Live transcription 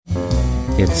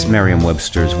It's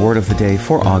Merriam-Webster's Word of the Day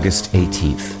for August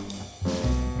 18th.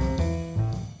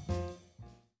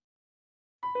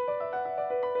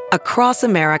 Across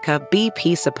America,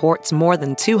 BP supports more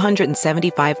than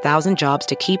 275,000 jobs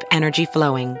to keep energy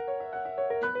flowing.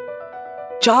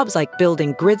 Jobs like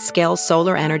building grid-scale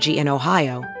solar energy in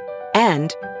Ohio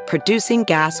and producing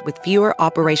gas with fewer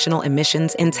operational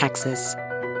emissions in Texas.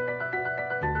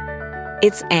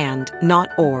 It's and, not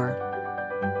or.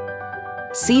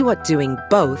 See what doing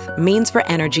both means for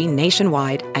energy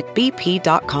nationwide at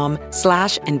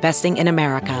bp.com/investing in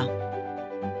America.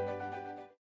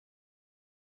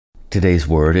 Today's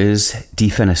word is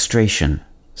defenestration,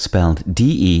 spelled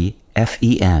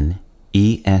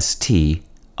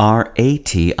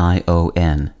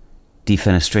D-E-F-E-N-E-S-T-R-A-T-I-O-N.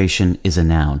 Defenestration is a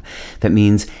noun that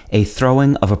means a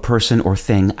throwing of a person or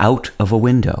thing out of a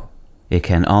window. It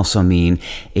can also mean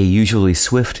a usually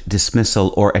swift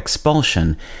dismissal or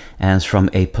expulsion, as from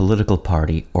a political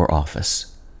party or office.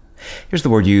 Here's the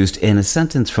word used in a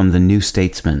sentence from The New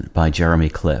Statesman by Jeremy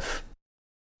Cliff.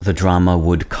 The drama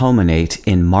would culminate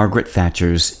in Margaret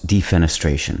Thatcher's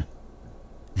defenestration.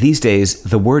 These days,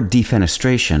 the word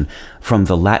defenestration, from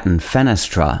the Latin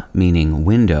fenestra, meaning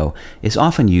window, is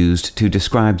often used to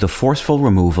describe the forceful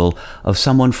removal of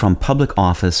someone from public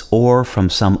office or from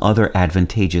some other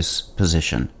advantageous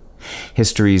position.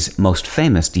 History's most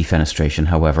famous defenestration,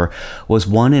 however, was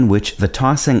one in which the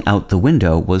tossing out the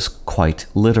window was quite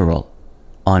literal.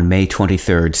 On May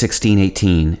 23,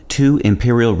 1618, 2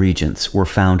 imperial regents were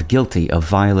found guilty of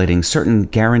violating certain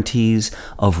guarantees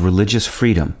of religious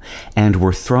freedom and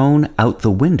were thrown out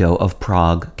the window of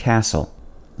Prague Castle.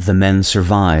 The men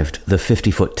survived the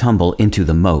 50-foot tumble into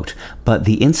the moat, but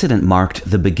the incident marked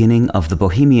the beginning of the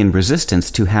Bohemian resistance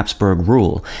to Habsburg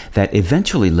rule that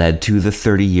eventually led to the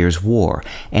 30 Years' War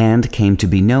and came to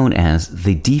be known as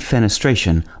the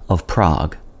Defenestration of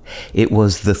Prague. It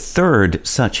was the third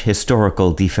such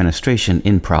historical defenestration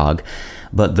in Prague,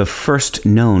 but the first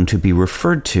known to be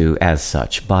referred to as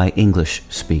such by English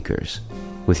speakers.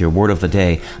 With your Word of the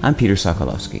Day, I'm Peter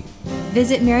Sokolowski.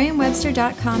 Visit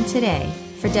Merriam-Webster.com today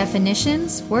for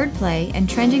definitions, wordplay, and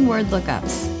trending word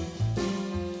lookups.